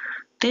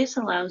 This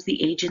allows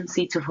the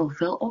agency to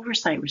fulfill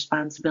oversight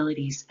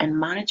responsibilities and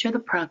monitor the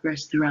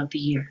progress throughout the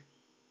year.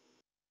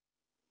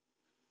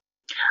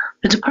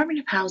 The Department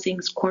of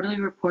Housing's quarterly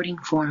reporting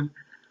form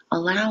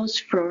allows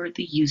for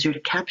the user to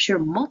capture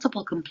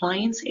multiple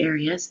compliance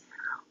areas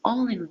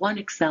all in one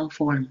Excel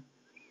form.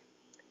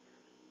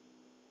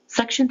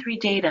 Section 3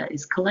 data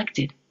is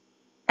collected.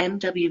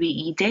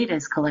 MWBE data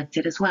is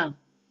collected as well.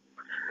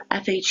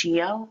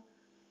 FHEO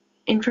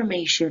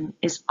information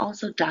is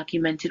also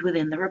documented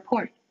within the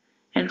report.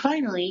 And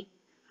finally,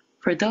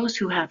 for those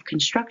who have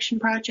construction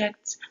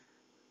projects,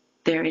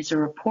 there is a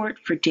report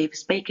for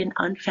Davis-Bacon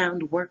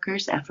Unfound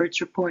Workers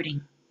Efforts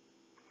Reporting.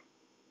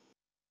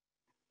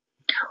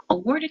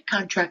 Awarded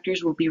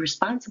contractors will be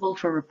responsible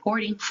for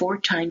reporting 4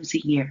 times a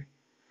year,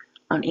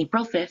 on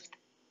April 5th,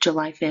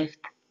 July 5th,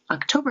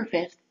 October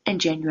 5th, and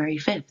January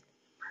 5th.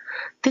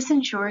 This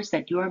ensures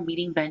that you are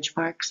meeting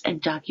benchmarks and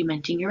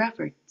documenting your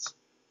efforts.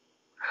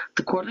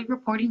 The quarterly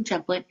reporting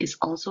template is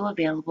also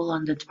available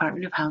on the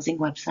Department of Housing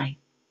website.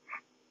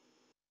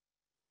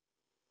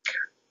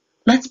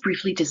 Let's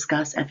briefly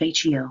discuss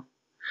FHEO.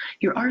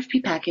 Your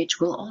RFP package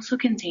will also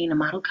contain a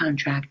model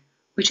contract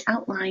which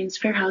outlines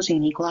fair housing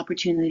and equal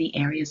opportunity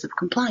areas of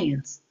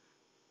compliance.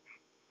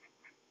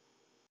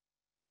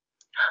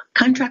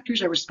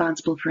 Contractors are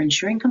responsible for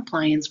ensuring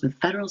compliance with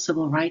federal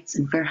civil rights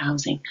and fair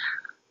housing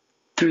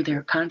through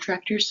their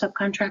contractors,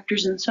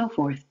 subcontractors, and so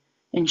forth,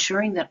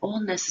 ensuring that all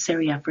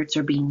necessary efforts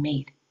are being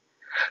made.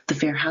 The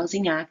Fair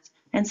Housing Act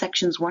and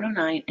Sections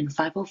 109 and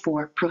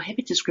 504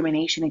 prohibit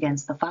discrimination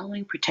against the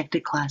following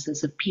protected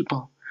classes of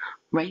people: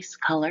 race,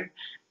 color,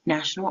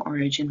 national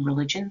origin,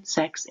 religion,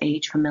 sex,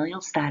 age,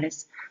 familial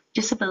status,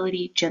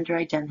 disability, gender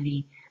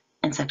identity,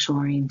 and sexual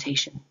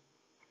orientation.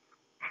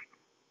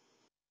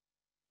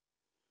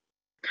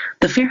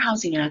 The Fair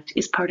Housing Act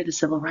is part of the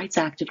Civil Rights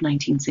Act of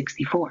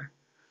 1964.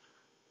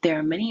 There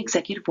are many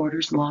executive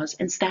orders, laws,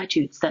 and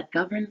statutes that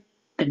govern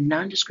the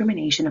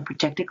non-discrimination of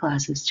protected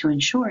classes to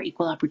ensure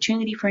equal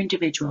opportunity for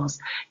individuals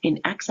in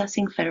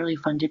accessing federally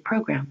funded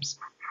programs.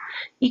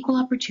 Equal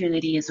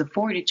opportunity is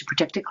afforded to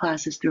protected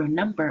classes through a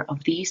number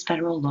of these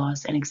federal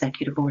laws and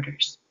executive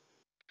orders.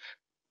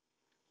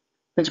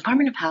 The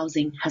Department of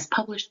Housing has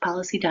published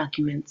policy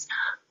documents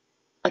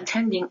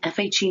attending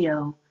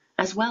FHEO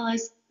as well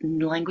as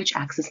Language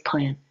Access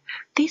Plan.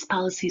 These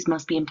policies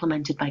must be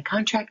implemented by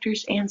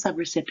contractors and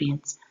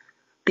subrecipients.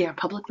 They are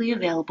publicly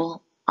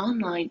available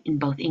online in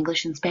both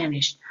English and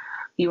Spanish.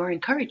 You are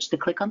encouraged to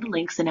click on the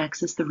links and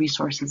access the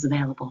resources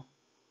available.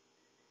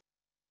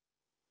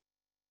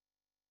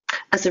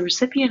 As a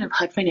recipient of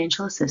HUD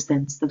financial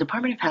assistance, the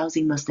Department of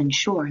Housing must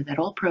ensure that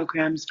all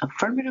programs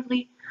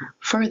affirmatively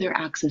further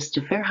access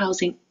to fair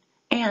housing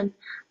and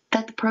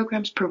that the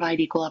programs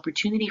provide equal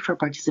opportunity for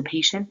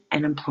participation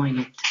and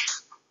employment.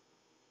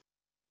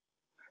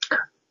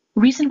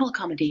 Reasonable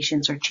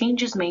accommodations are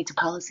changes made to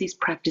policies,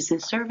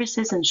 practices,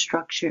 services, and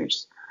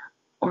structures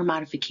or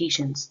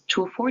modifications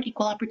to afford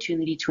equal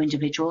opportunity to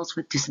individuals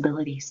with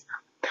disabilities.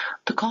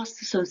 The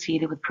costs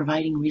associated with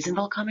providing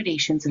reasonable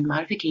accommodations and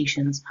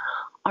modifications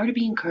are to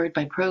be incurred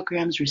by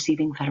programs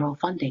receiving federal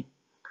funding.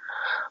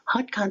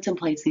 HUD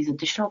contemplates these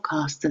additional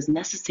costs as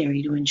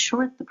necessary to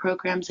ensure that the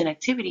programs and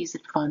activities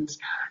it funds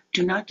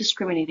do not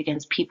discriminate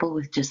against people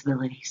with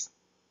disabilities.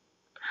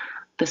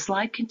 The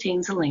slide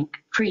contains a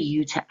link for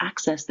you to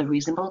access the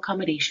reasonable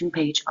accommodation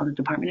page on the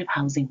Department of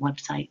Housing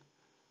website.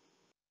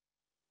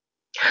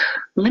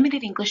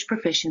 Limited English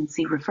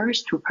proficiency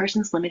refers to a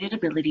person's limited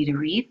ability to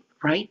read,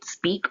 write,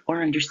 speak,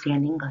 or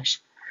understand English.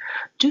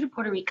 Due to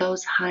Puerto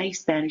Rico's high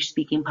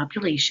Spanish-speaking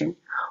population,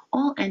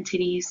 all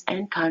entities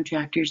and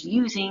contractors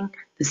using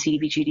the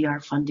CDBG-DR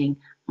funding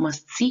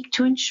must seek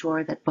to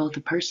ensure that both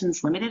a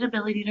person's limited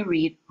ability to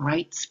read,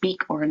 write,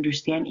 speak, or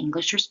understand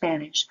English or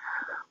Spanish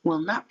will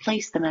not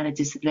place them at a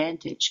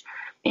disadvantage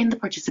in the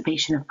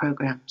participation of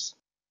programs.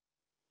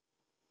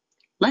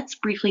 Let's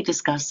briefly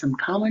discuss some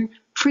common,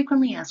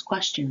 frequently asked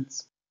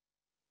questions.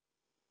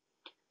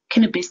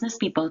 Can a business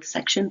be both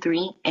Section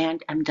 3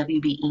 and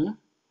MWBE?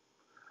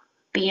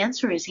 The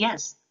answer is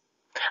yes.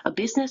 A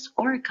business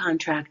or a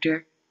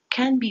contractor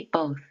can be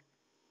both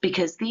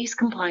because these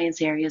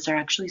compliance areas are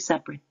actually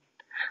separate.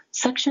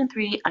 Section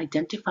 3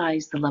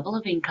 identifies the level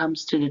of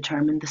incomes to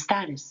determine the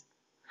status.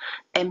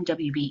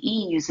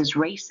 MWBE uses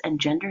race and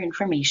gender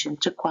information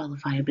to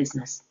qualify a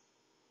business.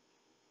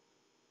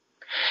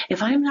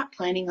 If I am not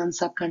planning on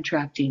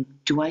subcontracting,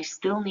 do I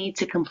still need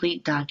to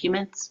complete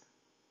documents?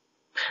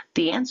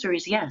 The answer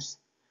is yes.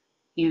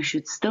 You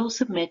should still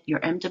submit your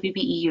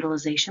MWBE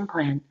utilization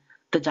plan,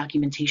 the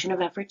documentation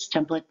of efforts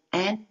template,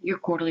 and your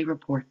quarterly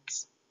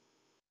reports.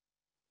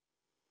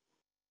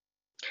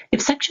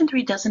 If Section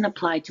 3 doesn't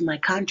apply to my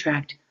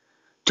contract,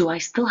 do I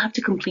still have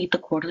to complete the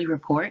quarterly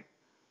report?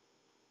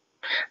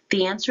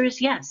 The answer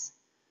is yes.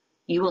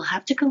 You will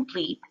have to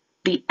complete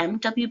the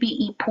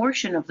MWBE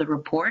portion of the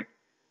report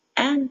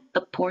and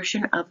the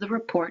portion of the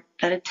report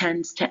that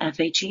attends to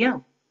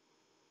FHEO.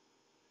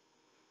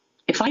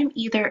 If I'm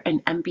either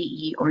an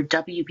MBE or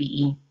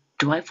WBE,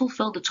 do I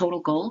fulfill the total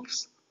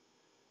goals?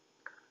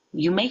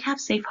 You may have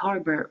safe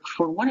harbor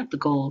for one of the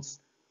goals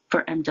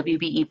for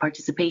MWBE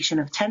participation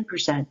of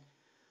 10%,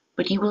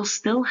 but you will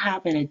still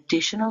have an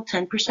additional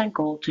 10%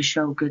 goal to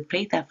show good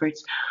faith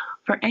efforts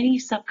for any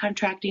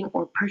subcontracting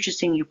or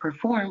purchasing you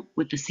perform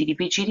with the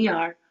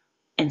CDBG-DR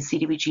and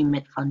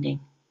CDBG-MIT funding.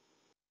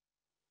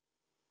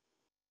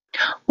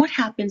 What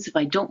happens if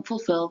I don't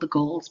fulfill the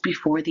goals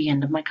before the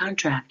end of my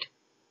contract?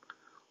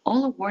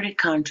 All awarded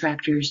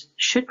contractors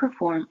should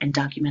perform and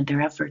document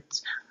their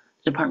efforts.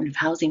 The Department of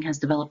Housing has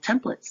developed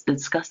templates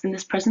discussed in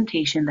this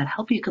presentation that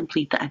help you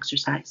complete the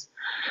exercise.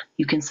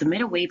 You can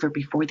submit a waiver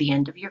before the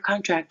end of your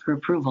contract for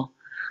approval.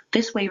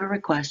 This waiver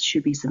request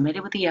should be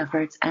submitted with the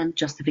efforts and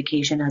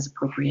justification as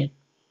appropriate.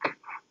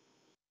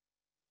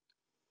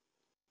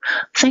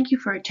 Thank you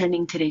for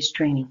attending today's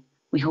training.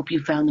 We hope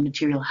you found the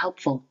material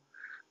helpful.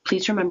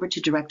 Please remember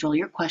to direct all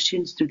your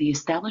questions through the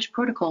established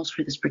protocols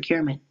for this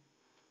procurement.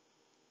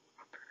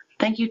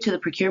 Thank you to the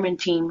procurement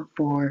team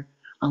for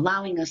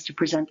allowing us to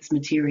present this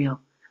material.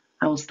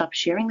 I will stop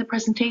sharing the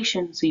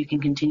presentation so you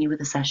can continue with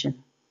the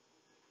session.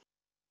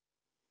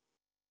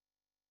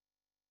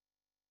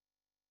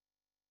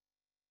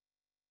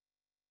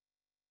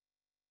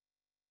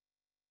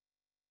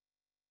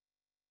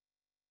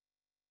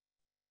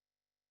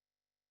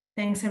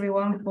 Thanks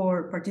everyone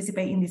for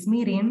participating in this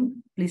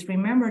meeting. Please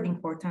remember the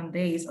important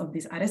days of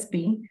this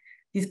RSP.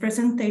 This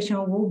presentation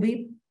will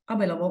be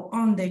available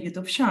on the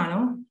YouTube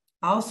channel.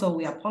 Also,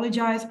 we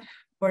apologize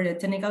for the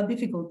technical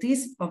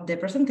difficulties of the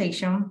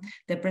presentation.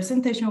 The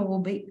presentation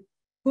will be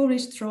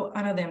published through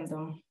an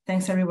addendum.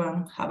 Thanks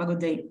everyone. Have a good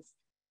day.